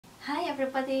Hi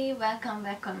everybody, welcome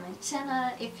back on my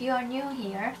channel. If you are new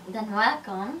here, then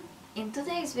welcome. In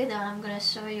today's video I'm gonna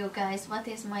show you guys what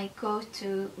is my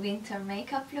go-to winter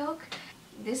makeup look.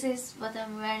 This is what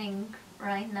I'm wearing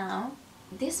right now.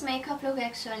 This makeup look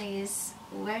actually is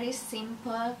very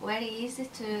simple, very easy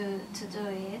to do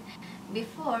it.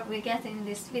 Before we get in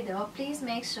this video, please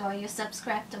make sure you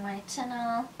subscribe to my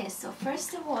channel. Okay, so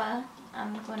first of all,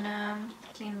 I'm gonna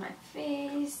clean my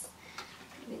face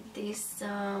with this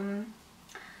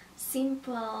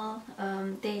simple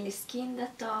daily skin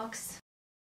detox.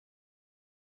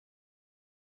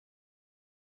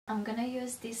 I'm gonna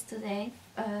use this today,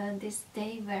 this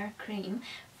day wear cream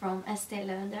from Estee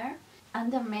Lauder.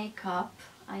 Under makeup,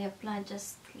 I apply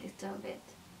just a little bit,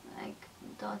 like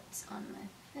dots on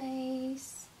my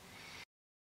face.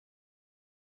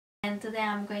 And today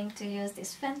I'm going to use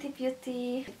this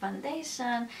Mtbeauty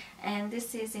foundation, and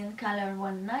this is in color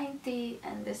 190,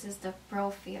 and this is the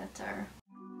Pro Filter.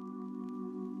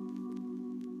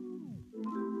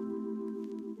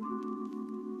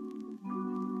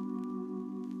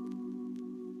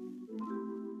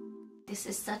 This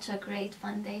is such a great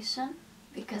foundation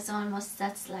because almost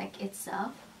sets like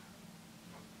itself.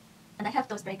 And I have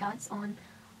those breakouts on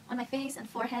my face and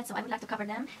forehead, so I would like to cover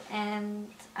them, and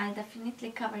I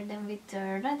definitely cover them with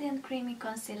the Radiant Creamy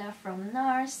Concealer from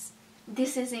NARS.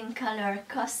 This is in color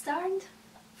Custard.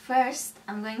 First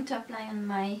I'm going to apply on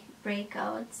my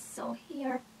breakouts, so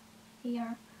here,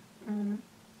 here.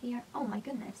 Oh my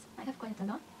goodness, I have quite a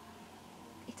lot.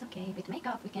 It's okay, with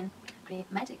makeup we can create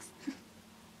magics.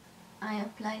 I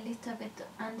apply a little bit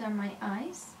under my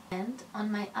eyes and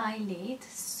on my eyelid,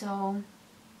 so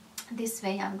this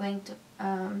way I'm going to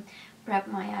prep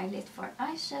my eyelid for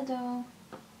eyeshadow.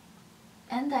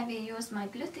 And I will use my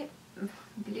beauty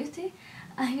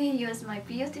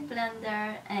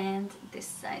blender and this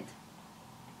side.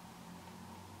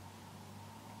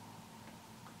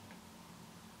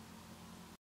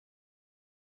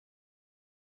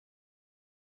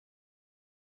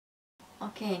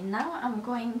 Okay, now I'm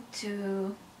going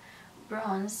to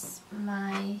bronze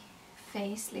my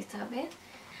face a little bit.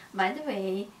 By the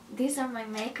way, these are my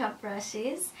makeup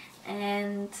brushes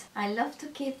and I love to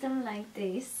keep them like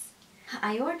this.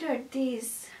 I ordered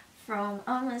these from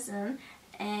Amazon,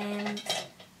 and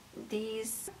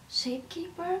these shape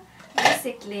keeper,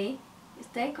 basically you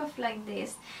take off like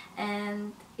this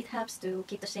and it helps to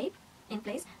keep the shape in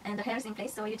place and the hair is in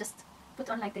place, so you just put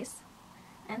on like this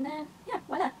and then yeah,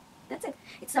 voila. That's it.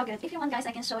 It's so good. If you want, guys,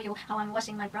 I can show you how I'm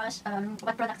washing my brush,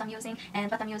 what product I'm using,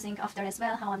 and what I'm using after as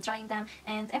well, how I'm trying them,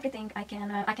 and everything I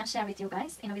can share with you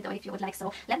guys in a video if you would like.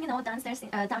 So let me know downstairs,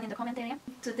 down in the comment area.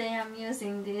 Today I'm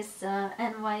using this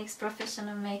NYX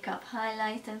Professional Makeup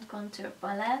Highlight and Contour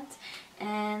Palette,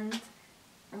 and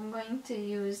I'm going to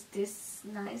use this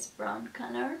nice brown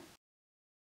color.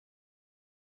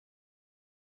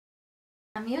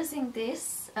 I'm using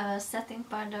this setting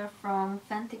powder from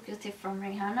Mtbeauty from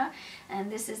Rihanna, and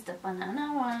this is the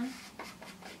banana one.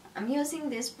 I'm using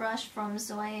this brush from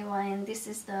Zoeva, and this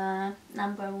is the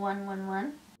number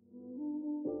 111.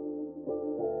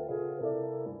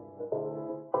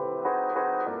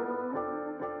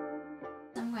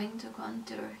 I'm going to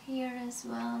contour here as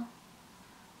well,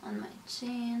 on my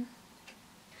chin,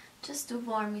 just to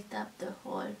warm it up the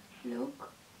whole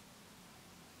look.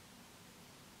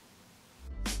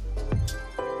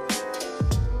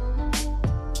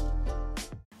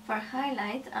 For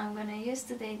highlight, I'm gonna use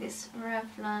today this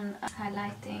Revlon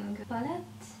highlighting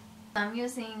palette. I'm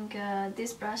using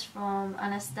this brush from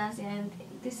Anastasia, and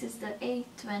this is the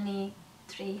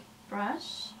A23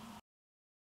 brush.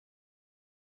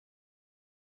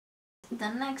 The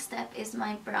next step is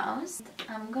my brows.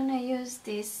 I'm gonna use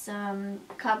this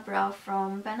cup brow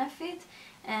from Benefit,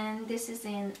 and this is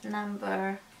in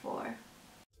number 4.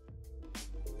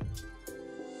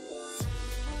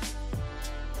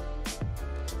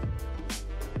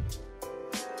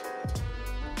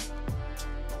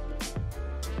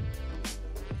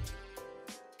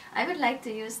 I would like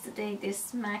to use today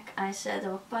this MAC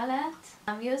eyeshadow palette.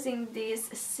 I'm using this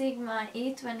Sigma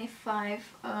E25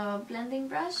 blending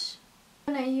brush.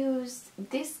 I'm gonna use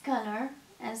this color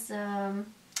as a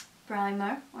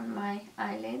primer on my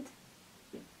eyelid.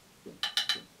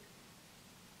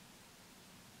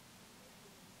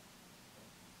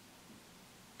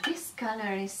 This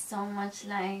color is so much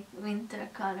like winter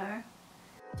color.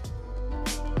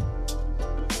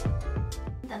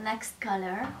 The next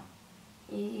color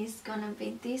is gonna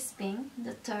be this pink,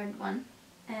 the third one,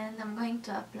 and I'm going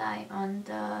to apply on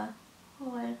the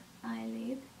whole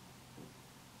eyelid.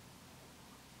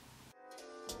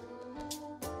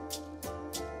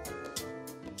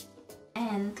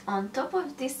 And on top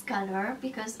of this color,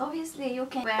 because obviously you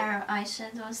can wear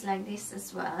eyeshadows like this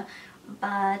as well,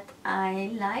 but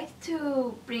I like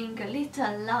to bring a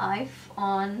little life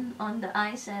on the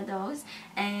eyeshadows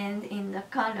and in the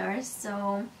colors,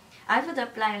 so I would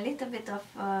apply a little bit of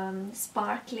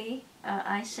sparkly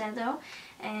eyeshadow,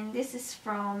 and this is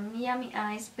from Yummy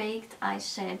Eyes Baked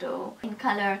Eyeshadow in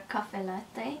color Cafe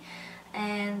Latte,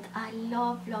 and I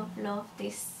love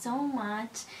this so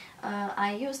much.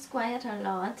 I use quite a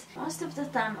lot. Most of the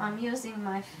time I'm using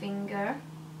my finger.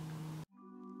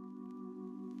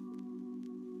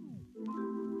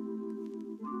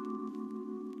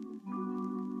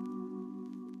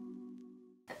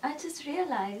 I just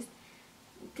realized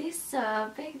this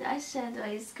baked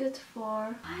eyeshadow is good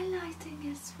for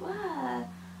highlighting as well.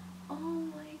 Oh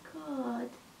my god.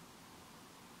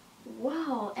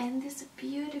 Wow, and this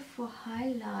beautiful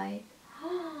highlight.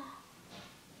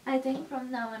 I think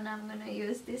from now on I'm gonna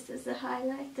use this as a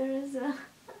highlighter as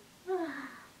well.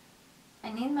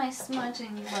 I need my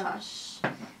smudging brush.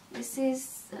 This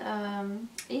is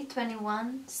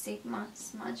E21 Sigma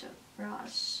smudge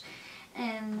brush,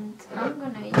 and I'm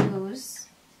gonna use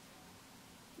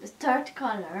the third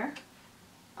color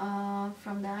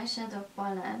from the eyeshadow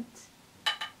palette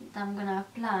that I'm gonna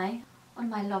apply on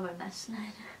my lower lash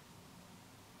line.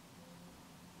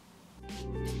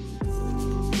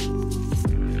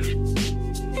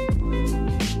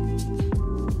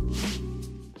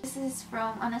 This is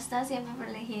from Anastasia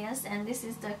Beverly Hills, and this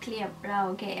is the clear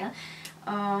brow gel.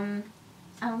 I'm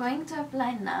going to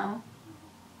apply now,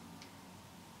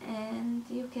 and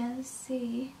you can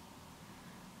see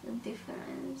the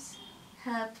difference.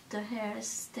 Help the hair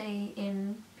stay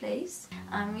in place.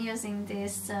 I'm using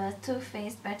this Too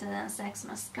Faced Better Than Sex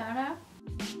mascara.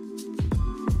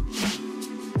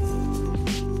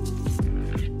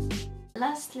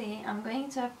 Lastly, I'm going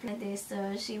to apply this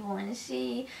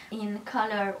Givenchy in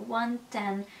color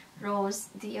 110 Rose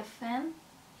Diaphanne.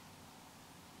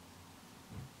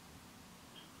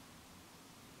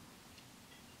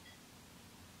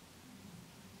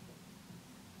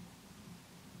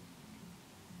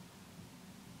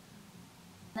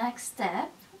 Next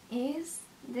step is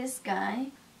this guy.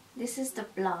 This is the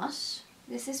blush.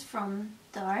 This is from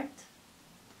Tarte.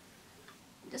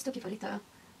 Just to give a little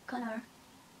color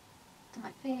to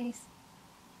my face.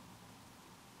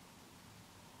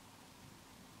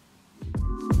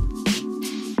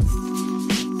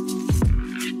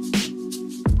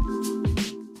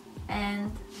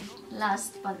 And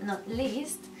last but not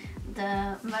least,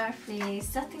 the Murphy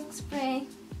setting spray.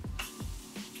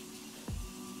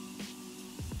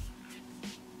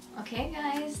 Okay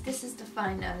guys, this is the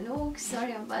final look.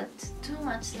 Sorry about too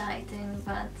much lighting,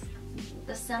 but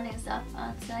the sun is up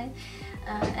outside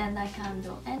and I can't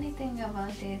do anything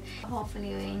about it.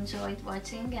 Hopefully you enjoyed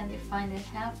watching and you find it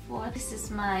helpful. This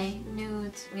is my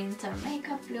nude winter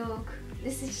makeup look.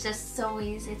 This is just so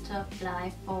easy to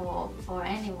apply for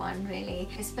anyone really,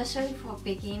 especially for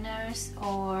beginners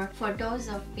or for those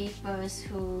of people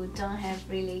who don't have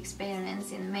really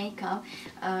experience in makeup.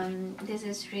 This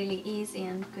is really easy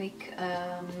and quick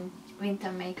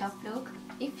winter makeup look.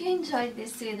 If you enjoyed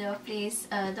this video, please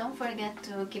don't forget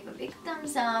to give a big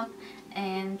thumbs up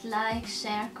and like,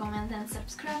 share, comment and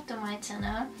subscribe to my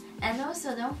channel. And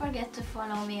also don't forget to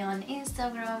follow me on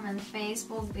Instagram and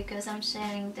Facebook, because I'm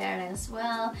sharing there as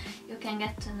well. You can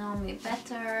get to know me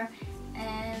better,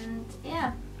 and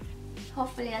yeah,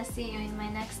 hopefully I'll see you in my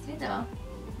next video.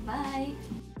 Bye!